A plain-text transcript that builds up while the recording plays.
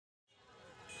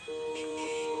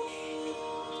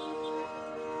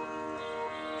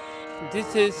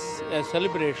This is a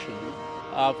celebration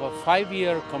of a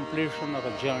 5-year completion of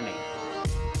a journey.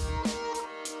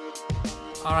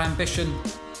 Our ambition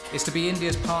is to be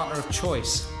India's partner of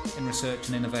choice in research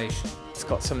and innovation. It's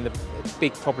got some of the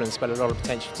big problems but a lot of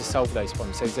potential to solve those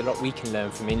problems, so there's a lot we can learn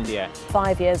from India.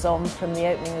 5 years on from the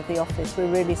opening of the office,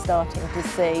 we're really starting to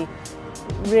see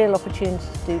real opportunities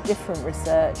to do different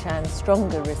research and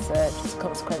stronger research as a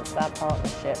consequence of our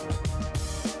partnership.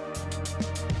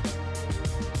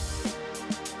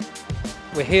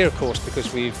 We're here, of course,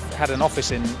 because we've had an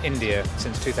office in India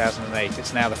since 2008.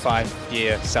 It's now the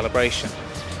 5-year celebration.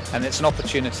 And it's an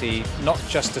opportunity not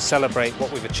just to celebrate what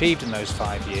we've achieved in those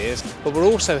 5 years, but we're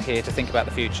also here to think about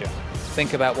the future.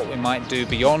 Think about what we might do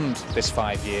beyond this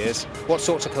 5 years. What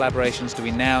sorts of collaborations do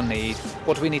we now need?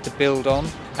 What do we need to build on?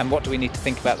 And what do we need to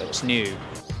think about that's new?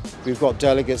 We've got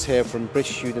delegates here from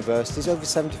British universities. Over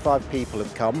 75 people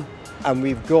have come. And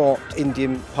we've got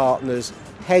Indian partners,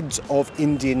 heads of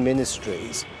Indian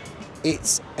ministries.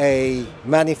 It's a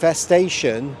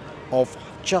manifestation of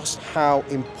just how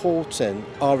important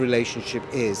our relationship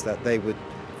is that they would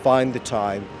find the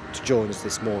time to join us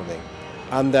this morning.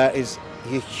 And there is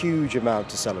a huge amount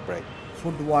to celebrate.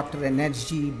 Food, water,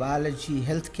 energy, biology,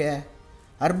 healthcare,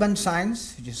 urban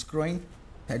science, which is growing,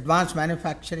 advanced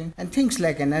manufacturing, and things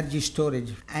like energy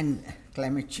storage and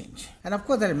climate change. And of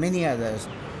course there are many others.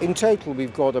 In total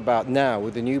we've got about now,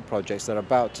 with the new projects that are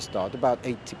about to start, about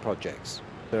 80 projects.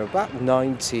 There are about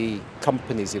 90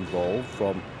 companies involved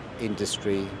from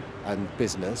industry and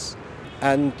business,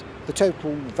 and the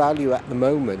total value at the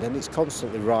moment, and it's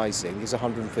constantly rising, is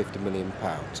 £150 million,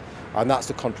 and that's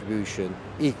the contribution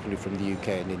equally from the UK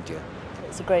and India.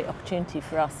 It's a great opportunity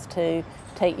for us to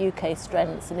take UK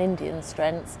strengths and Indian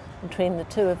strengths between the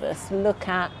two of us, look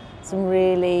at some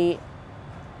really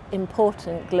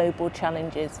important global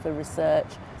challenges for research.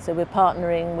 So we're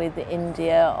partnering with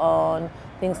India on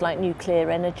things like nuclear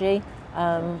energy.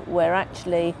 We're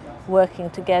actually working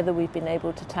together, we've been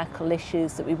able to tackle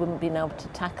issues that we wouldn't have been able to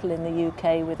tackle in the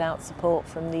UK without support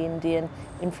from the Indian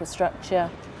infrastructure.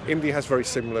 India has very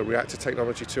similar reactor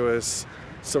technology to us,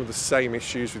 some of the same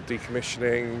issues with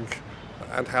decommissioning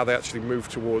and how they actually move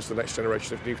towards the next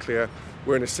generation of nuclear.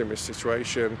 We're in a similar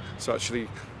situation, so actually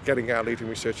getting our leading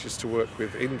researchers to work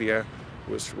with India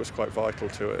was quite vital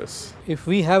to us. If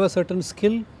we have a certain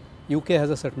skill, UK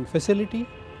has a certain facility.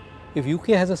 If UK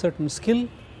has a certain skill,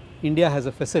 India has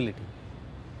a facility.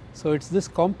 So it's this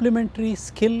complementary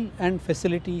skill and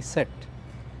facility set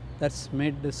that's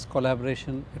made this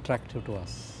collaboration attractive to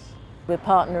us. We're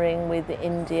partnering with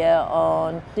India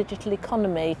on digital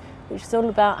economy, which is all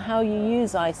about how you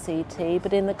use ICT,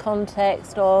 but in the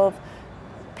context of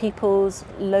people's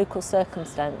local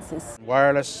circumstances.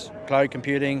 Wireless, cloud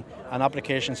computing and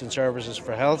applications and services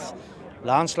for health,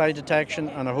 landslide detection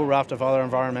and a whole raft of other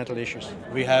environmental issues.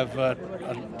 We have a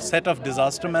set of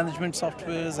disaster management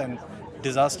softwares and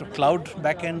disaster cloud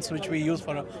backends which we use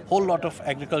for a whole lot of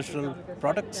agricultural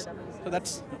products. So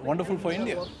that's wonderful for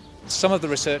India. Some of the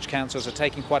research councils are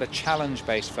taking quite a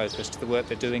challenge-based focus to the work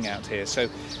they're doing out here. So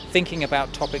thinking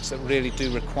about topics that really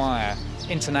do require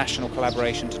international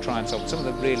collaboration to try and solve some of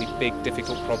the really big,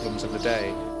 difficult problems of the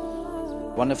day.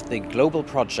 One of the global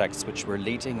projects which we're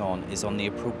leading on is on the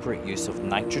appropriate use of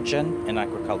nitrogen in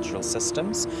agricultural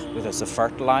systems, whether it's a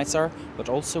fertilizer, but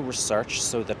also research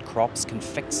so that crops can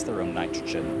fix their own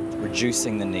nitrogen,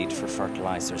 reducing the need for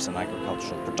fertilizers in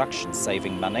agricultural production,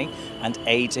 saving money and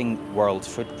aiding world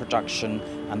food production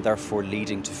and therefore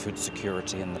leading to food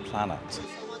security in the planet.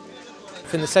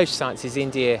 From the social sciences,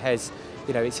 India has,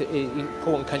 it's an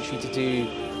important country to do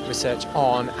research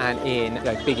on and in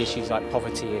big issues like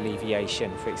poverty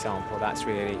alleviation, for example. That's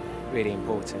really, really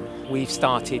important. We've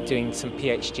started doing some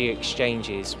PhD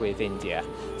exchanges with India,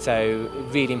 so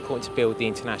really important to build the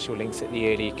international links at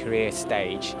the early career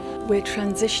stage. We're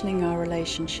transitioning our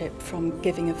relationship from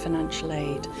giving of financial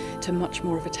aid to much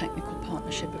more of a technical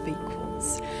partnership of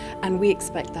equals. And we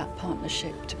expect that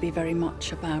partnership to be very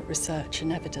much about research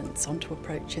and evidence onto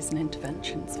approaches and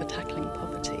interventions for tackling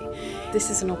poverty. This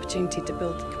is an opportunity to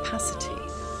build the capacity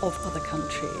of other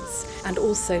countries and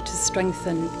also to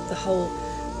strengthen the whole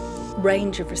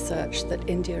range of research that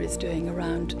India is doing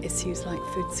around issues like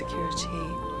food security,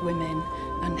 women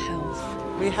and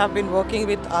health. We have been working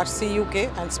with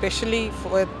RCUK and especially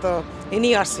with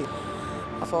NERC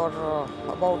for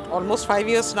about almost 5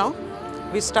 years now.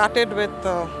 We started with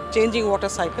changing water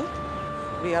cycle.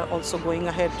 We are also going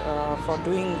ahead for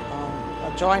doing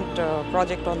a joint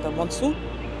project on the monsoon.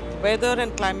 Weather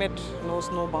and climate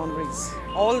knows no boundaries.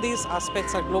 All these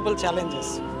aspects are global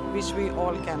challenges which we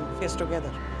all can face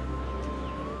together.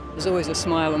 There's always a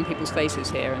smile on people's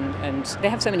faces here, and they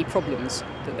have so many problems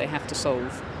that they have to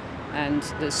solve, and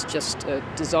there's just a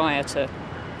desire to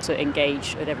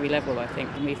engage at every level, I think,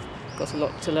 and we've got a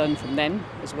lot to learn from them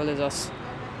as well as us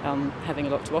having a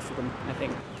lot to offer them, I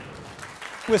think.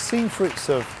 We're seeing fruits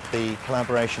of the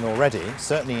collaboration already,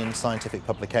 certainly in scientific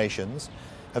publications.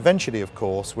 Eventually, of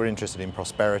course, we're interested in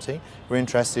prosperity. We're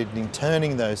interested in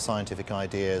turning those scientific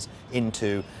ideas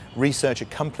into research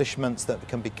accomplishments that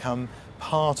can become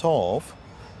part of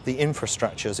the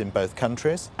infrastructures in both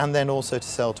countries, and then also to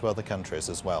sell to other countries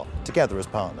as well, together as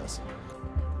partners.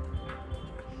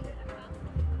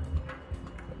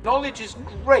 Knowledge is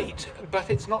great, but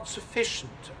it's not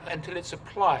sufficient until it's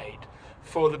applied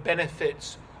for the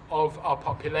benefits of our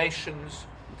populations,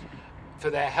 for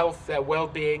their health, their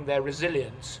well-being, their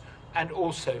resilience, and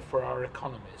also for our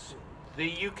economies.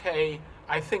 The UK,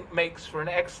 I think, makes for an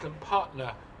excellent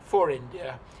partner for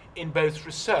India in both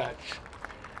research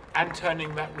and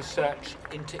turning that research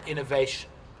into innovation.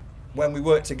 When we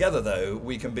work together, though,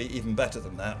 we can be even better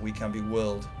than that. We can be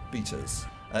world beaters.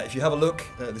 If you have a look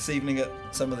this evening at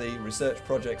some of the research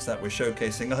projects that we're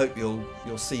showcasing, I hope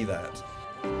you'll see that.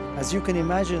 As you can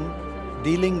imagine,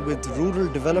 dealing with rural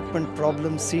development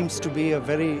problems seems to be a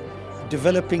very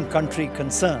developing country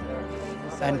concern.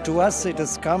 And to us it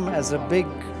has come as a big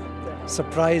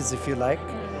surprise, if you like,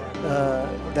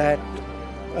 that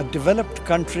a developed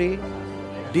country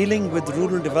dealing with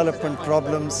rural development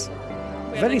problems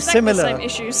very similar, the same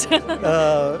issues.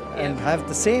 and have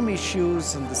the same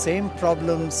issues and the same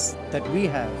problems that we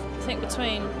have. I think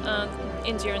between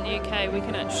India and the UK we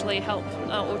can actually help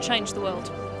or change the world.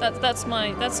 That's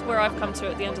where I've come to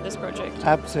at the end of this project.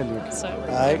 Absolutely. So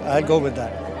I go with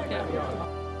that. Yeah.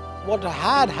 What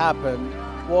had happened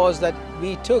was that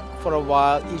we took for a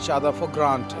while each other for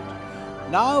granted.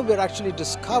 Now we're actually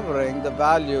discovering the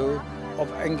value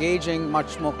of engaging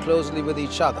much more closely with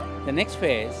each other. The next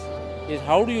phase is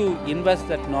how do you invest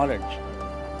that knowledge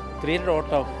created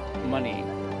out of money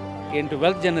into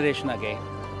wealth generation again.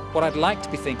 What I'd like to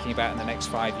be thinking about in the next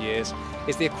 5 years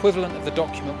is the equivalent of the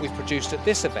document we've produced at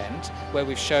this event, where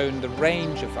we've shown the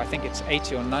range of, I think it's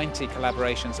 80 or 90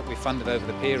 collaborations that we've funded over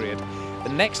the period. The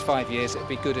next 5 years, it would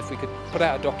be good if we could put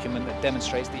out a document that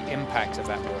demonstrates the impact of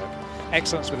that work.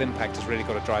 Excellence with impact has really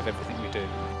got to drive everything we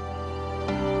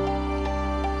do.